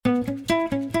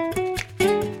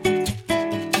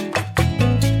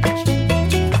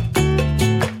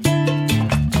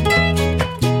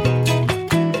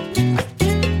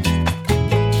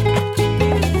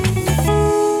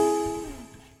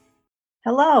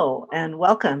Hello, and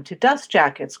welcome to Dust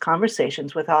Jackets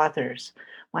Conversations with Authors.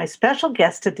 My special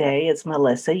guest today is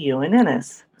Melissa Ewan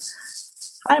Innes.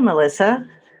 Hi, Melissa.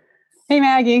 Hey,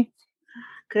 Maggie.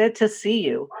 Good to see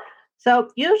you.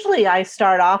 So, usually I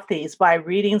start off these by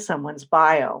reading someone's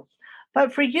bio.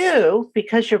 But for you,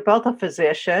 because you're both a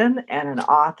physician and an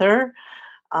author,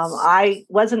 I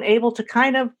wasn't able to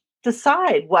kind of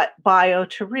decide what bio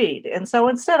to read. And so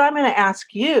instead, I'm going to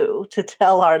ask you to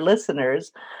tell our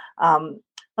listeners um,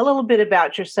 a little bit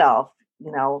about yourself,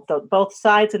 both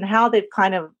sides and how they've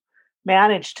kind of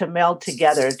managed to meld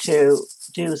together to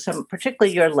do some,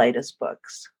 particularly your latest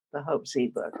books, the Hope Z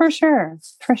book. For sure.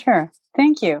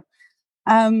 Thank you.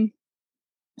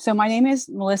 So my name is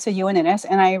Melissa Ewan Innes,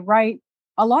 and I write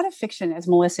a lot of fiction as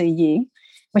Melissa Yee,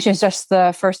 which is just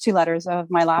the first two letters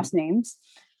of my last names.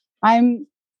 I'm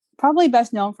probably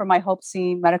best known for my Hope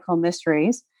Z medical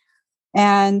mysteries,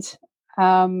 and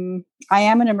I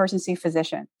am an emergency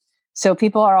physician. So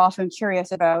people are often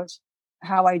curious about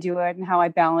how I do it and how I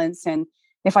balance and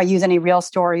if I use any real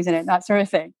stories in it, that sort of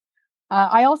thing.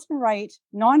 I also write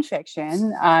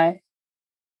nonfiction.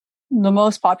 The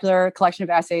most popular collection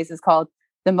of essays is called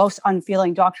The Most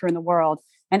Unfeeling Doctor in the World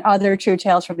and Other True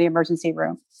Tales from the Emergency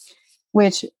Room,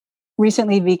 which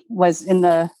recently was in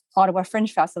the Ottawa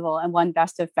Fringe Festival and won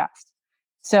Best of Fest.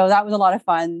 So that was a lot of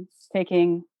fun,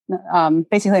 taking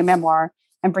basically a memoir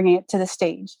and bringing it to the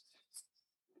stage.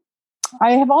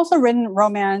 I have also written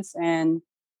romance and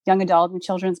young adult and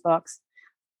children's books,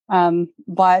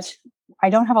 but I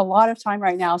don't have a lot of time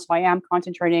right now, so I am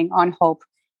concentrating on Hope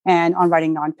and on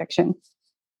writing nonfiction.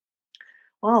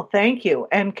 Well, thank you.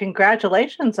 And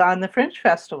congratulations on the Fringe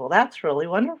Festival. That's really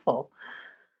wonderful.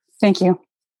 Thank you.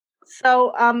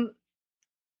 So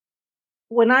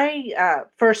when I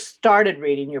first started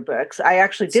reading your books, I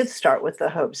actually did start with the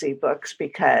Hope Z books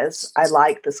because I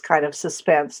like this kind of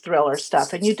suspense thriller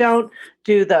stuff. And you don't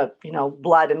do the,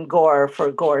 blood and gore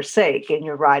for gore's sake in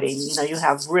your writing. You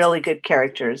have really good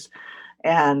characters.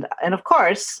 And of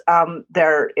course,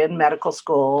 they're in medical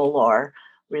school or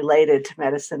related to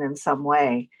medicine in some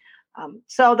way.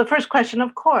 So the first question,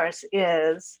 of course,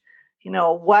 is,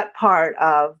 what part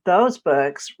of those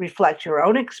books reflect your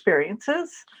own experiences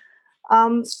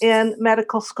in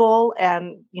medical school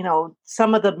and,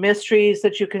 some of the mysteries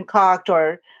that you concoct,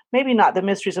 or maybe not the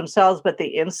mysteries themselves, but the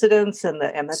incidents and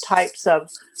the types of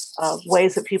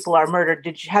ways that people are murdered.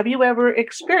 Have you ever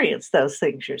experienced those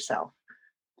things yourself?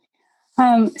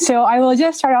 So I will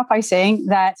just start off by saying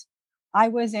that I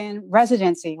was in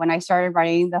residency when I started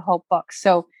writing the Hope books.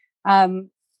 So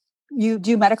you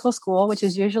do medical school, which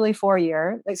is usually 4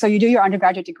 years. So you do your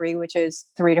undergraduate degree, which is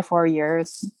 3 to 4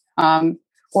 years,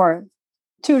 or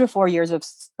 2 to 4 years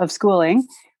of schooling,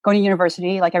 going to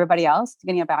university like everybody else,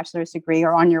 getting a bachelor's degree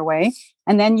or on your way.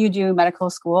 And then you do medical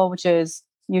school, which is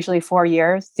usually 4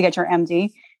 years to get your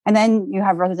MD. And then you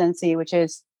have residency, which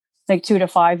is like 2 to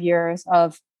 5 years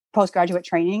of postgraduate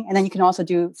training. And then you can also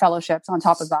do fellowships on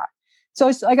top of that. So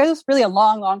it's like, it was really a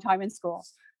long, long time in school.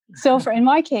 So in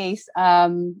my case,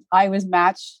 I was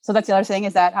matched. So that's the other thing,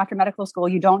 is that after medical school,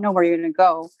 you don't know where you're going to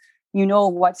go. You know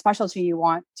what specialty you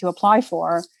want to apply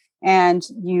for, and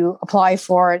you apply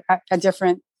for it at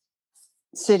different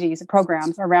cities and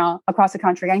programs across the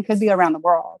country, and could be around the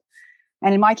world.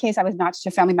 And in my case, I was matched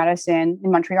to family medicine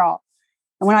in Montreal.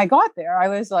 And when I got there, I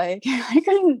was like, I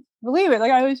couldn't believe it.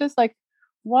 Like, I was just like,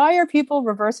 why are people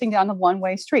reversing down the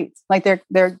one-way streets? Like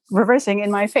they're reversing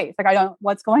in my face. Like,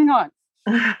 what's going on?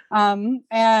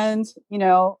 And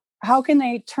how can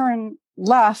they turn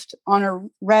left on a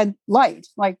red light,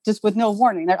 like just with no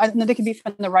warning? They could be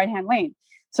from the right-hand lane.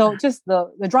 So just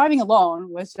the driving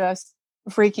alone was just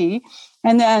freaky.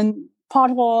 And then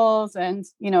potholes and,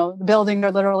 the building,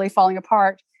 they're literally falling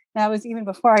apart. And that was even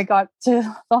before I got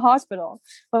to the hospital.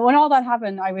 But when all that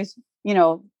happened, I was,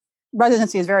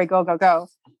 residency is very go, go, go.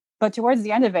 But towards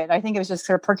the end of it, I think it was just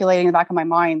sort of percolating in the back of my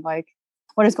mind, like,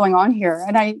 what is going on here?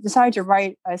 And I decided to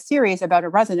write a series about a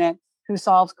resident who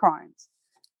solves crimes.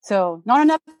 So not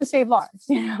enough to save lives,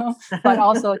 but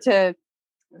also to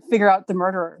figure out the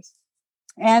murderers.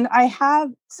 And I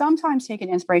have sometimes taken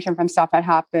inspiration from stuff that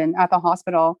happened at the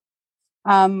hospital,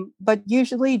 but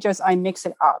usually just I mix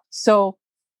it up. So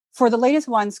for the latest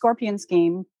one, Scorpion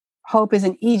Scheme, Hope is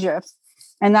in Egypt.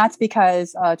 And that's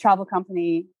because a travel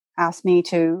company asked me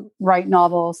to write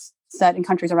novels set in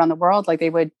countries around the world. Like,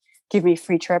 they would give me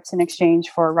free trips in exchange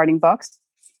for writing books.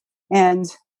 And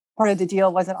part of the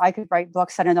deal was that I could write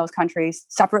books set in those countries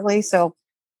separately. So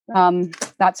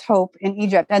that's Hope in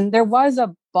Egypt. And there was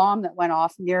a bomb that went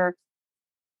off near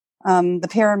the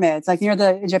pyramids, like near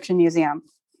the Egyptian Museum,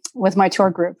 with my tour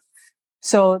group.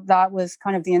 So that was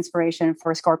kind of the inspiration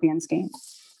for Scorpion Scheme.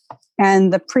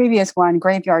 And the previous one,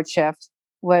 Graveyard Shift,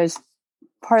 was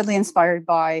partly inspired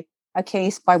by a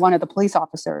case by one of the police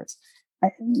officers.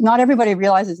 Not everybody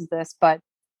realizes this, but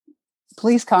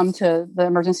police come to the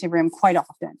emergency room quite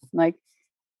often. Like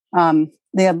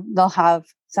they'll have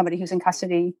somebody who's in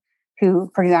custody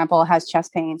who, for example, has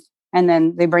chest pain, and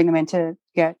then they bring them in to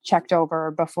get checked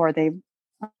over before they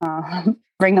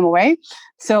bring them away.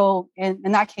 So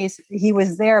in that case, he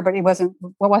was there, but it wasn't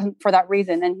for that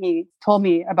reason. And he told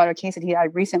me about a case that he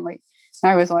had recently.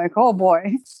 And I was like, oh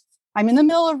boy, I'm in the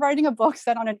middle of writing a book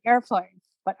set on an airplane.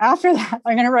 But after that,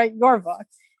 I'm going to write your book.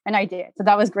 And I did. So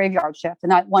that was Graveyard Shift.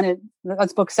 And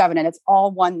that's book 7. And it's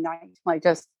all one night. Like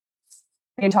just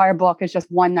the entire book is just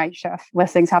one night shift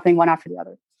with things happening one after the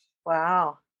other.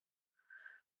 Wow.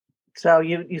 So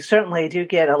you certainly do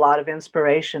get a lot of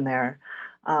inspiration there.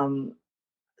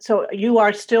 So you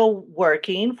are still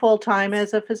working full-time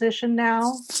as a physician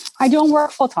now? I don't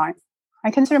work full-time. I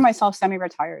consider myself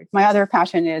semi-retired. My other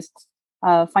passion is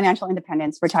financial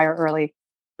independence, retire early.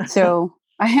 So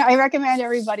I recommend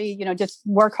everybody, just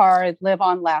work hard, live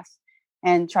on less,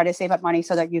 and try to save up money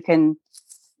so that you can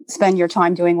spend your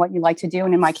time doing what you like to do.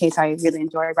 And in my case, I really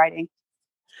enjoy writing.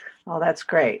 Oh, that's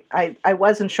great. I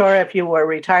wasn't sure if you were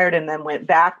retired and then went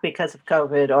back because of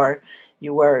COVID, or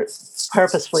you were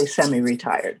purposefully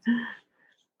semi-retired.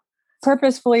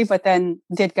 Purposefully, but then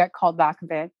did get called back a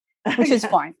bit, which is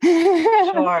fine.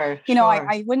 Sure.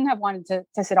 I wouldn't have wanted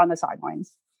to sit on the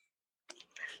sidelines.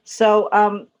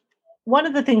 So one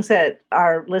of the things that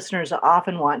our listeners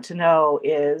often want to know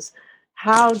is,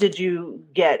 how did you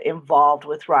get involved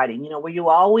with writing? Were you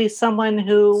always someone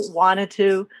who wanted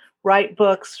to write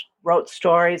books, wrote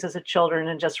stories as a child,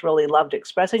 and just really loved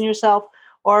expressing yourself?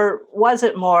 Or was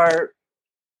it more,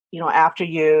 after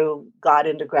you got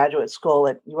into graduate school,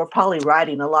 you were probably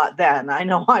writing a lot then. I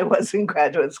know I was in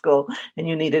graduate school and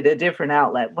you needed a different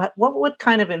outlet. What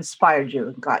kind of inspired you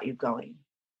and got you going?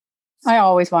 I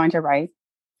always wanted to write.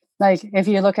 Like if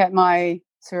you look at my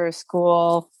sort of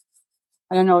school,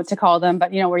 I don't know what to call them,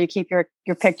 but where you keep your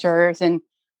pictures and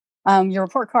your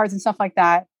report cards and stuff like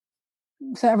that.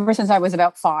 So ever since I was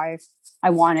about 5, I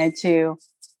wanted to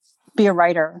be a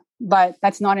writer, but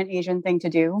that's not an Asian thing to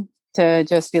do, to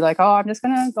just be like, oh, I'm just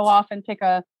going to go off and pick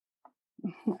a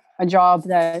job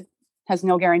that has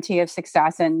no guarantee of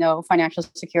success and no financial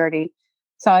security.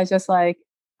 So I was just like,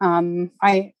 I knew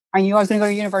I was going to go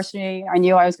to university. I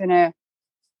knew I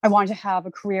wanted to have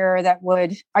a career that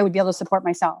I would be able to support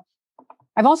myself.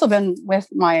 I've also been with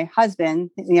my husband,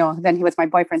 then he was my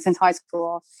boyfriend since high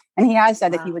school. And he has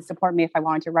said that he would support me if I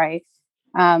wanted to write.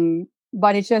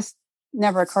 But it just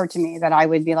never occurred to me that I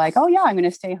would be like, oh yeah, I'm going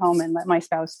to stay home and let my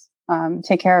spouse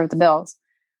take care of the bills.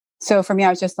 So for me, I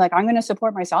was just like, I'm going to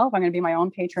support myself. I'm going to be my own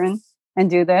patron and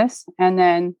do this. And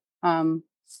then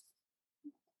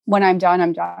when I'm done,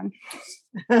 I'm done.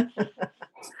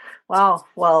 Wow.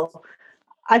 Well,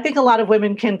 I think a lot of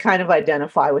women can kind of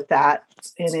identify with that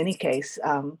in any case.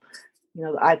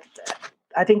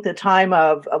 I think the time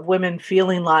of women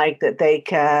feeling like that they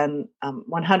can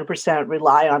 100%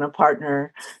 rely on a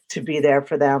partner to be there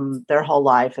for them their whole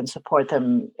life and support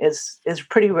them is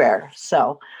pretty rare.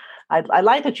 So I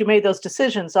like that you made those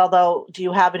decisions, although do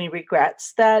you have any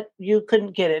regrets that you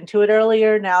couldn't get into it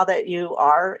earlier now that you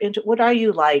are into, what are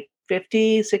you, like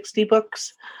 50, 60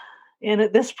 books in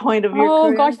at this point of your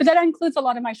career? Oh gosh, but that includes a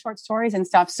lot of my short stories and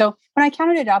stuff. So when I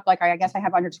counted it up, I guess I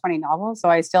have under 20 novels. So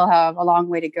I still have a long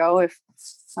way to go if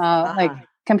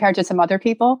compared to some other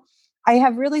people. I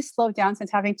have really slowed down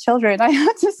since having children. I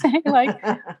have to say,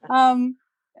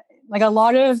 a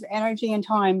lot of energy and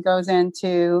time goes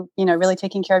into, really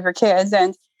taking care of your kids,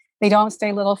 and they don't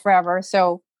stay little forever.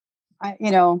 So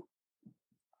I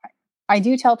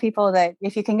do tell people that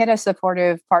if you can get a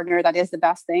supportive partner, that is the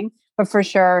best thing. But for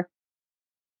sure,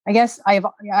 I guess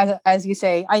as you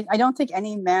say, I don't think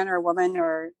any man or woman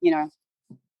or,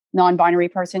 non-binary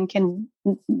person can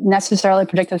necessarily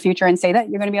predict the future and say that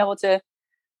you're going to be able to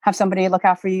have somebody look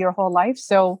after you your whole life.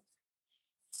 So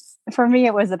for me,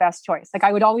 it was the best choice. Like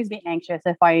I would always be anxious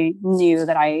if I knew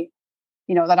that I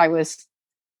was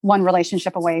one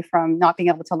relationship away from not being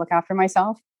able to look after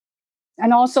myself.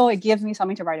 And also it gives me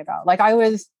something to write about. Like I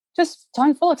was just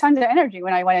full of tons of energy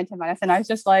when I went into medicine. I was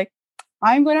just like,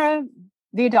 I'm going to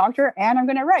be a doctor and I'm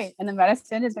going to write. And the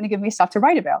medicine is going to give me stuff to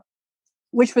write about,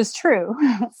 which was true.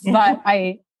 But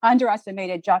I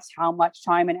underestimated just how much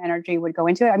time and energy would go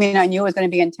into it. I mean, I knew it was going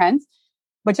to be intense,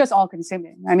 but just all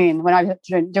consuming. I mean, when I was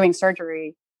doing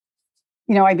surgery,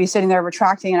 I'd be sitting there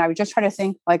retracting and I would just try to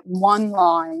think like one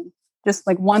line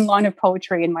of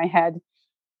poetry in my head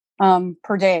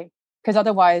per day. Because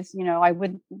otherwise, I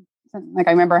wouldn't,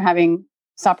 I remember having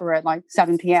supper at like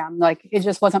 7 p.m. Like it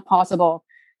just wasn't possible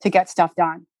to get stuff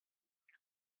done.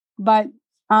 But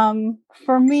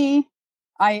for me,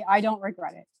 I don't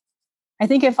regret it. I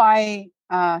think if I,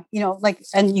 like,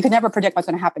 and you can never predict what's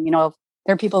going to happen.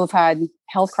 There are people who've had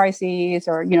health crises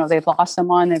or, they've lost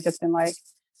someone. They've just been like,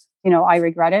 I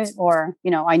regret it. Or,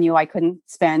 I knew I couldn't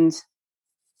spend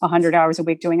 100 hours a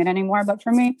week doing it anymore. But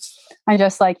for me, I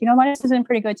just like, life has been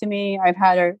pretty good to me. I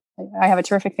have a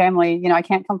terrific family. I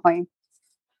can't complain.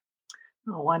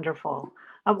 Oh, wonderful.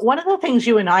 One of the things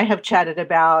you and I have chatted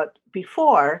about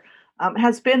before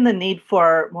has been the need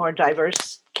for more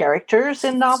diverse characters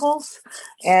in novels.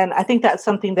 And I think that's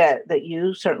something that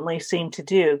you certainly seem to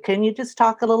do. Can you just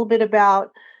talk a little bit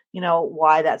about,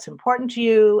 why that's important to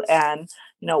you and,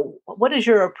 what is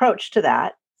your approach to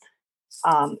that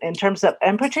in terms of,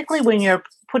 and particularly when you're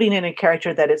putting in a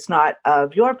character that is not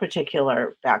of your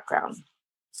particular background?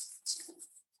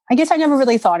 I guess I never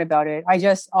really thought about it. I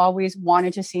just always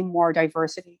wanted to see more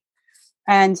diversity.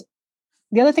 And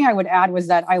the other thing I would add was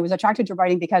that I was attracted to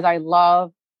writing because I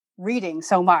love reading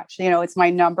so much. It's my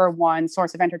number one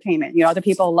source of entertainment. Other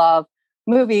people love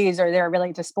movies or they're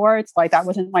related to sports. Like that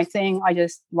wasn't my thing. I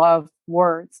just love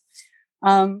words.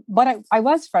 But I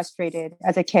was frustrated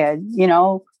as a kid.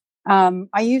 There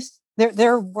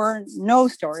were no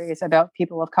stories about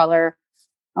people of color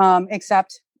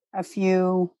except a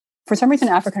few. For some reason,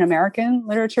 African American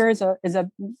literature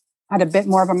had a bit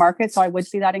more of a market, so I would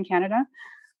see that in Canada,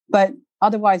 but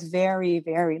otherwise, very,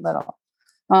 very little.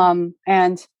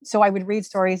 And so I would read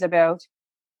stories about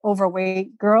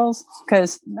overweight girls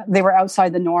because they were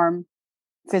outside the norm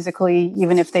physically,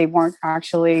 even if they weren't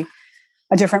actually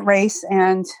a different race.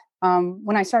 And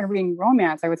when I started reading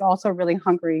romance, I was also really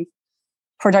hungry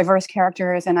for diverse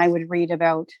characters, and I would read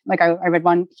about, like, I read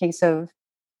one case of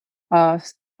a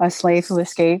slave who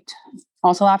escaped,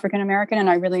 also African American.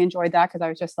 And I really enjoyed that because I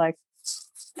was just like,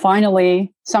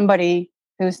 finally, somebody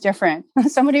who's different,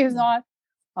 somebody who's not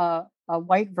a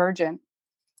white virgin,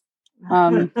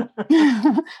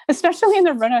 especially in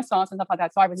the Renaissance and stuff like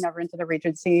that. So I was never into the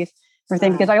Regency or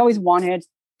thing because I always wanted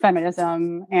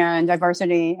feminism and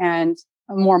diversity and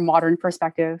a more modern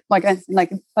perspective, like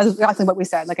exactly what we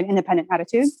said, like an independent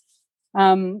attitude.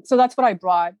 So that's what I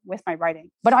brought with my writing.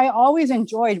 But I always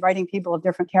enjoyed writing people of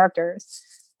different characters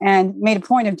and made a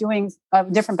point of doing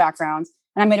different backgrounds.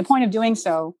 And I made a point of doing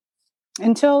so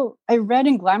until I read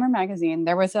in Glamour magazine,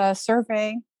 there was a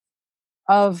survey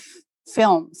of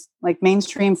films, like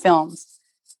mainstream films.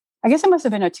 I guess it must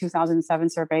have been a 2007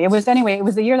 survey. It was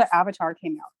the year that Avatar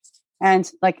came out. And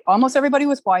like almost everybody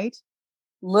was white,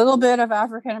 little bit of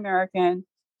African American,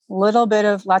 little bit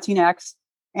of Latinx,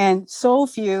 and so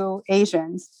few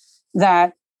Asians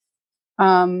that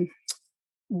the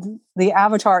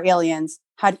Avatar aliens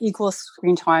had equal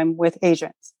screen time with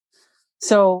Asians.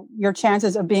 So your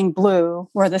chances of being blue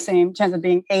were the same chance of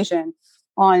being Asian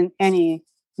on any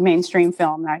mainstream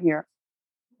film that year.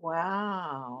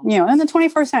 Wow. In the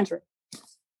 21st century.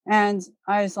 And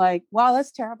I was like, wow,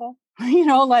 that's terrible.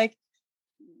 Like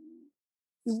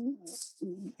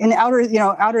in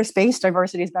outer space,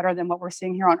 diversity is better than what we're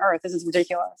seeing here on Earth. This is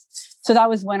ridiculous. So that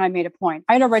was when I made a point.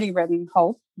 I'd already written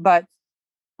Hope, but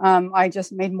I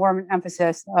just made more of an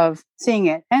emphasis of seeing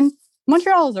it. And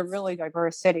Montreal is a really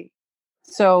diverse city.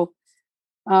 So,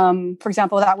 for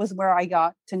example, that was where I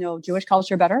got to know Jewish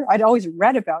culture better. I'd always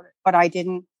read about it, but I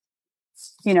didn't,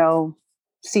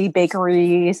 see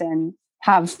bakeries and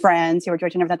have friends who were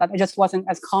Jewish and everything like that. It just wasn't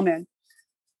as common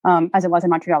as it was in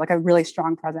Montreal, like a really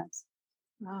strong presence.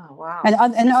 Oh, wow.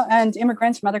 And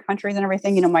immigrants from other countries and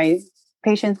everything, my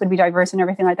patients would be diverse and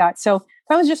everything like that. So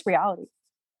that was just reality.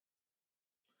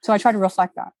 So I try to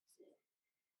reflect that.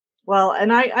 Well,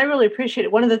 and I really appreciate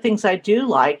it. One of the things I do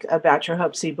like about your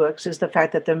Hope C books is the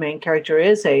fact that the main character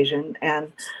is Asian.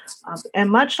 And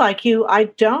much like you, I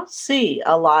don't see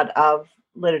a lot of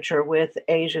literature with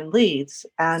Asian leads.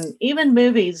 And even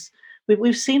movies,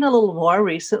 we've seen a little more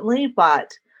recently,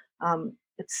 but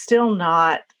it's still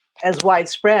not as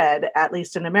widespread, at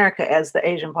least in America, as the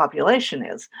Asian population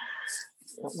is,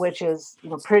 which is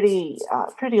pretty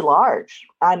large.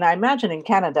 And I imagine in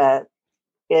Canada,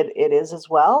 it is as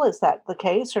well. Is that the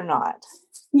case or not?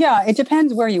 Yeah, it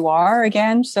depends where you are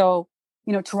again. So,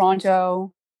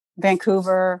 Toronto,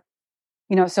 Vancouver,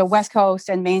 so West Coast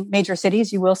and major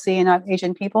cities, you will see enough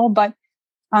Asian people, but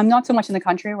not so much in the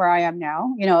country where I am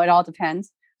now. It all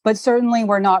depends. But certainly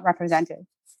we're not represented.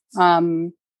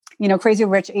 Crazy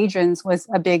Rich Asians was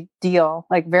a big deal,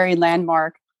 like very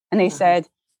landmark. And they said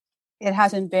it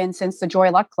hasn't been since the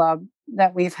Joy Luck Club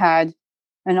that we've had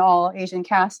an all Asian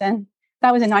cast. And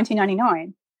that was in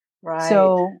 1999. Right.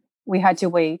 So we had to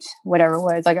wait, whatever it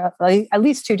was, like at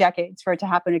least 2 decades for it to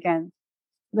happen again.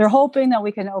 They're hoping that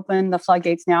we can open the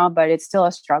floodgates now, but it's still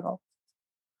a struggle.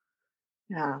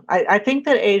 Yeah, I think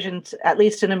that Asians, at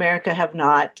least in America, have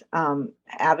not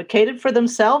advocated for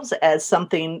themselves as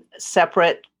something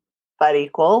separate but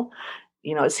equal.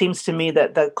 It seems to me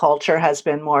that the culture has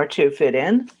been more to fit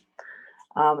in,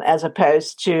 as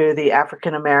opposed to the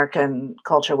African American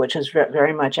culture, which has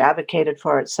very much advocated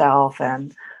for itself.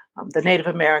 And the Native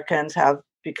Americans have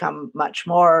become much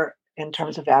more in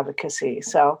terms of advocacy.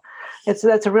 So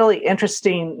that's a really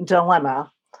interesting dilemma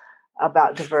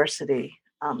about diversity.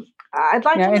 I'd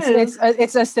like to move.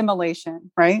 It's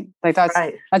assimilation, right? Like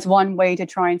Right. that's one way to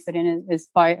try and fit in is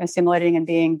by assimilating and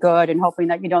being good and hoping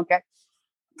that you don't get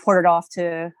ported off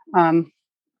to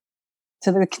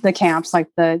the camps like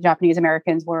the Japanese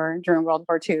Americans were during World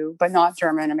War II, but not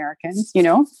German Americans,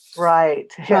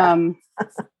 Right. Yeah.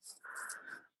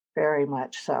 Very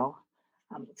much so.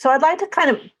 So I'd like to kind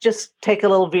of just take a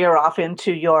little veer off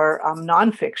into your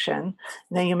nonfiction.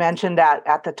 Now, you mentioned that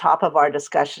at the top of our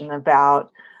discussion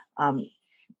about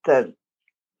the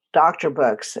doctor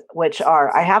books, which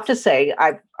are, I have to say,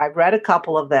 I've read a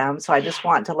couple of them. So I just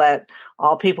want to let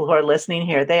all people who are listening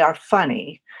here, they are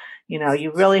funny.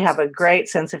 You really have a great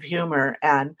sense of humor.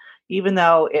 And even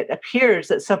though it appears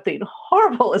that something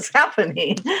horrible is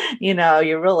happening,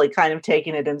 you're really kind of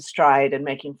taking it in stride and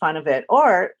making fun of it,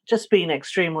 or just being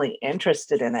extremely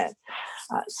interested in it.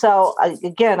 So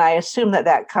again, I assume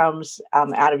that comes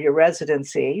out of your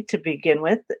residency to begin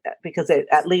with, because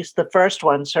at least the first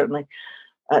one certainly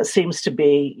seems to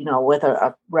be, with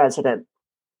a resident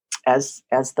as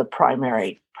the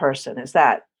primary person. Is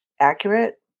that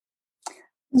accurate?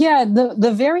 Yeah,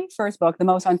 the very first book, The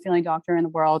Most Unfeeling Doctor in the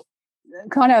World,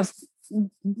 kind of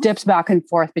dips back and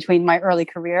forth between my early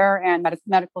career and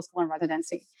medical school and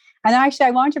residency. And actually,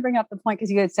 I wanted to bring up the point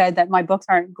because you had said that my books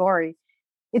aren't gory.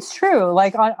 It's true.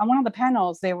 Like on one of the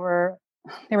panels, they were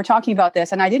talking about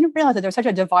this, and I didn't realize that there's such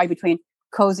a divide between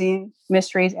cozy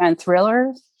mysteries and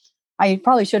thrillers. I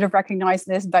probably should have recognized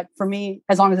this, but for me,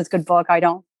 as long as it's a good book, I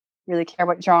don't really care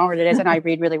what genre it is, and I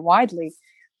read really widely.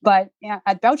 But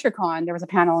at BoucherCon, there was a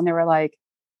panel, and they were like,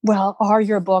 "Well, are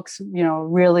your books,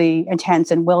 really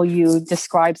intense, and will you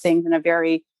describe things in a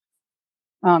very,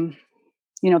 blood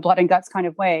and guts kind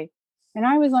of way?" And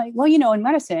I was like, "Well, in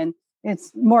medicine,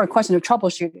 it's more a question of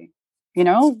troubleshooting.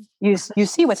 You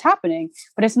see what's happening,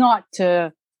 but it's not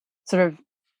to sort of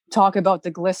talk about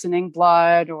the glistening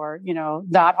blood or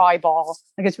that eyeball.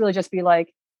 Like it's really just be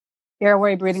like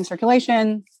airway, breathing,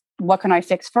 circulation. What can I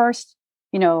fix first?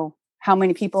 How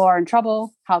many people are in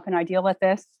trouble? How can I deal with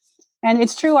this?" And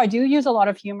it's true, I do use a lot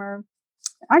of humor,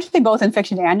 actually both in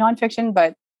fiction and nonfiction,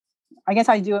 but I guess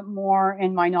I do it more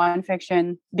in my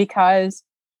nonfiction because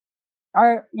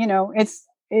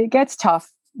it gets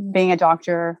tough being a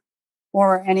doctor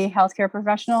or any healthcare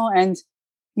professional, and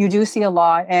you do see a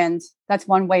lot, and that's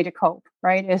one way to cope,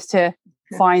 right? Is to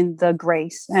find the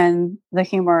grace and the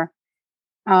humor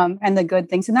and the good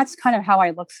things. And that's kind of how I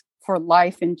look for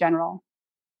life in general.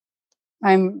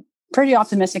 I'm pretty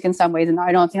optimistic in some ways, and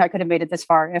I don't think I could have made it this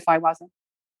far if I wasn't.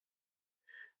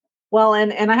 Well,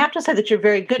 and I have to say that you're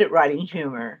very good at writing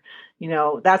humor.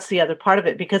 That's the other part of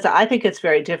it, because I think it's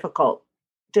very difficult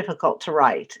to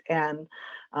write. And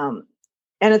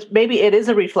it is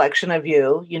a reflection of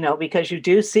you, because you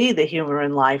do see the humor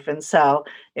in life. And so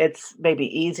it's maybe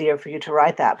easier for you to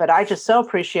write that. But I just so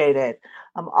appreciate it.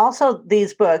 Also,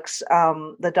 these books,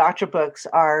 the doctor books,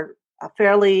 are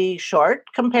fairly short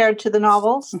compared to the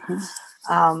novels,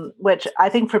 which I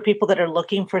think for people that are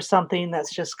looking for something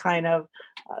that's just kind of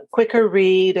quicker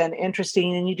read and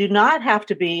interesting, and you do not have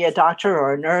to be a doctor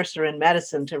or a nurse or in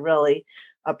medicine to really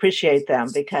appreciate them,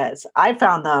 because I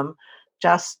found them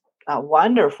just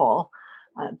wonderful.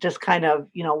 Just kind of,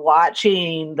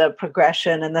 watching the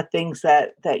progression and the things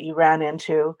that you ran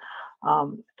into,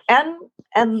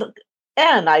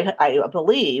 and I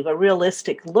believe a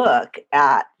realistic look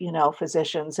at,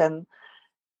 physicians and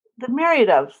the myriad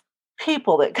of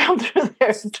people that come through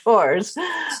their doors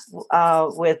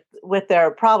with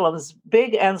their problems,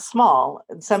 big and small,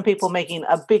 and some people making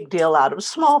a big deal out of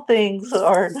small things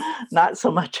or not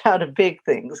so much out of big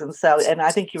things. And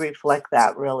I think you reflect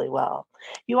that really well.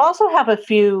 You also have a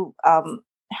few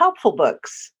helpful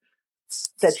books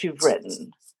that you've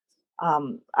written.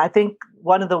 I think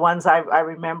one of the ones I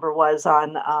remember was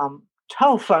on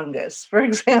toe fungus, for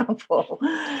example.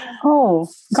 Oh,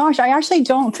 gosh, I actually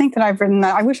don't think that I've written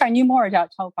that. I wish I knew more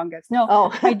about toe fungus.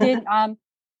 No, I did.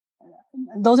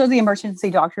 Those are the emergency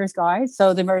doctor's guides.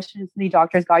 So the emergency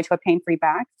doctor's guide to a pain-free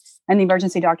back and the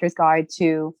emergency doctor's guide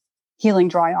to healing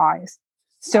dry eyes.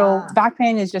 So back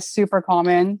pain is just super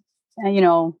common. And, you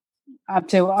know, up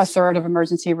to a third of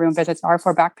emergency room visits are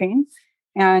for back pain.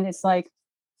 And it's like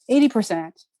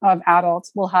 80% of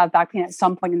adults will have back pain at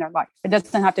some point in their life. It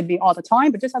doesn't have to be all the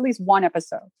time, but just at least one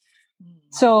episode.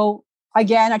 So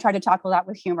again, I tried to tackle that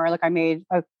with humor. Like I made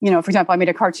for example, I made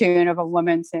a cartoon of a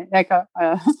woman saying, like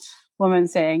a woman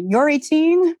saying, "You're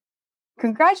 18,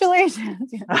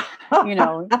 congratulations,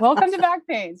 welcome to back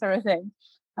pain," sort of thing.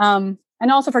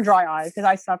 And also for dry eyes, because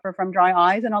I suffer from dry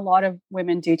eyes, and a lot of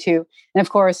women do too. And of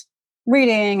course,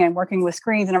 reading and working with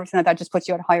screens and everything like that just puts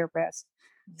you at higher risk.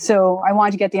 So I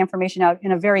wanted to get the information out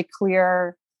in a very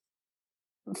clear,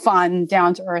 fun,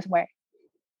 down-to-earth way.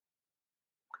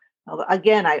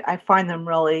 Again, I find them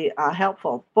really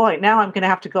helpful. Boy, now I'm going to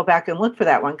have to go back and look for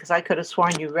that one because I could have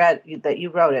sworn you wrote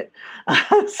it.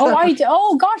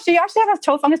 Oh gosh, so you actually have a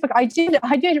toe fungus book. I did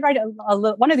write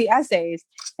one of the essays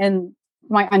in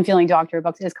my Unfeeling Doctor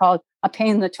book. Is called "A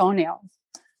Pain in the Toenails."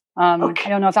 Okay. I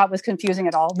don't know if that was confusing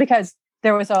at all, because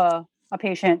there was a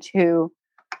patient who,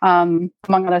 among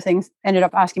other things, ended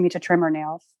up asking me to trim her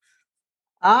nails.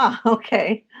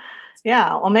 Okay.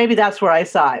 Yeah, well, maybe that's where I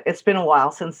saw it. It's been a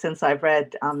while since I've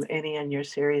read any in your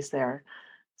series there.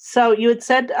 So you had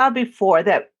said before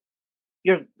that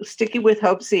you're sticking with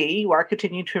Hope Z. You are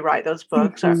continuing to write those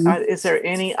books. Mm-hmm. Is there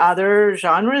any other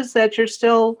genres that you're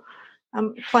still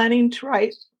planning to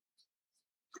write?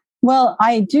 Well,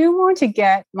 I do want to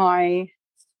get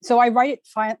so I write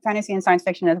fantasy and science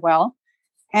fiction as well,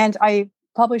 and I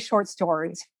publish short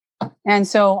stories. And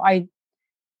so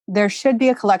there should be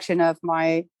a collection of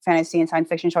my fantasy and science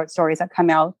fiction short stories that come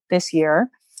out this year.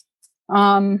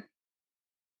 And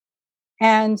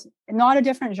not a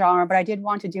different genre, but I did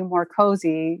want to do more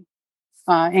cozy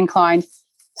inclined.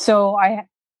 So I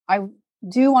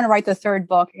do want to write the third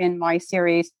book in my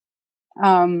series.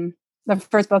 The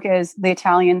first book is The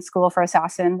Italian School for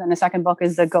Assassins, and the second book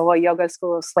is The Goa Yoga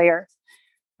School of Slayers.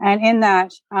 And in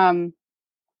that,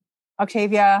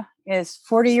 Octavia is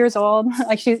 40 years old.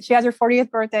 Like she has her 40th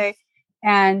birthday,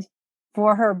 and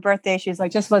for her birthday, she's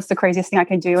like, just what's the craziest thing I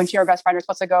can do? And she and her best friend are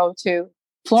supposed to go to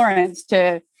Florence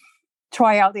to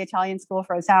try out the Italian School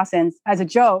for Assassins as a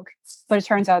joke, but it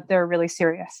turns out they're really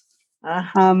serious.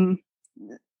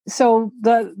 So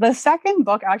the second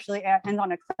book actually ends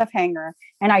on a cliffhanger,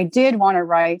 and I did want to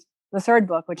write the third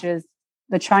book, which is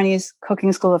The Chinese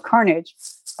Cooking School of Carnage,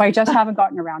 but I just haven't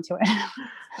gotten around to it.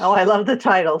 Oh, I love the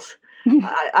titles.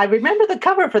 I remember the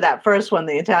cover for that first one,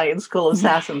 The Italian School of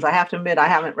Assassins. I have to admit, I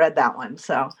haven't read that one.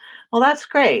 So, well, that's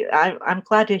great. I'm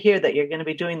glad to hear that you're going to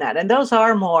be doing that. And those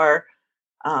are more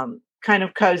kind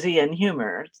of cozy and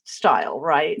humor style,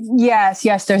 right? Yes.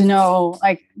 There's no,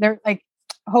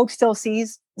 Hope still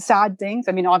sees sad things.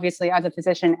 I mean, obviously as a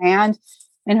physician and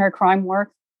in her crime work.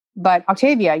 But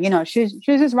Octavia, she's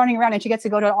just running around, and she gets to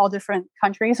go to all different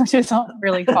countries, which is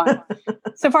really fun.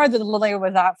 So far, the delay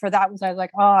was I was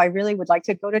like, oh, I really would like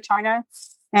to go to China.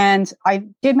 And I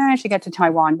did manage to get to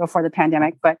Taiwan before the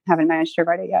pandemic, but haven't managed to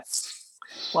write it yet.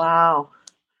 Wow.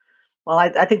 Well,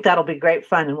 I think that'll be great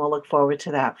fun, and we'll look forward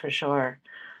to that for sure.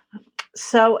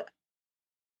 So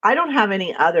I don't have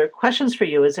any other questions for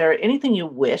you. Is there anything you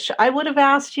wish I would have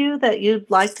asked you that you'd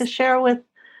like to share with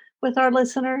our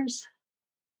listeners?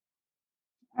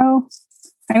 Oh,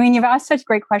 I mean, you've asked such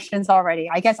great questions already.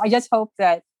 I guess I just hope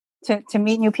that to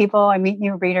meet new people, I meet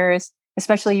new readers,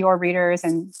 especially your readers,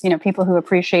 and people who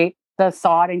appreciate the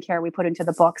thought and care we put into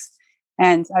the books.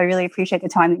 And I really appreciate the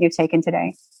time that you've taken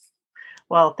today.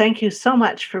 Well, thank you so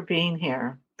much for being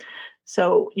here.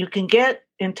 So you can get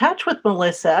in touch with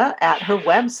Melissa at her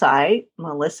website,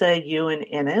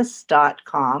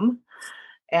 melissayuaninnis.com.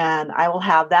 And I will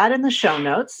have that in the show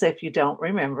notes if you don't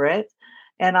remember it.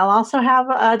 And I'll also have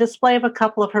a display of a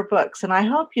couple of her books, and I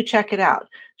hope you check it out.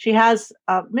 She has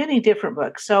many different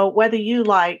books. So whether you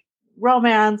like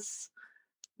romance,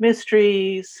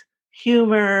 mysteries,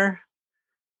 humor,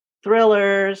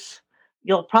 thrillers,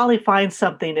 you'll probably find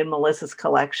something in Melissa's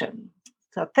collection.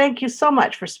 So thank you so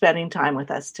much for spending time with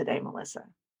us today, Melissa.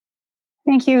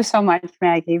 Thank you so much,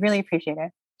 Maggie. Really appreciate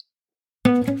it.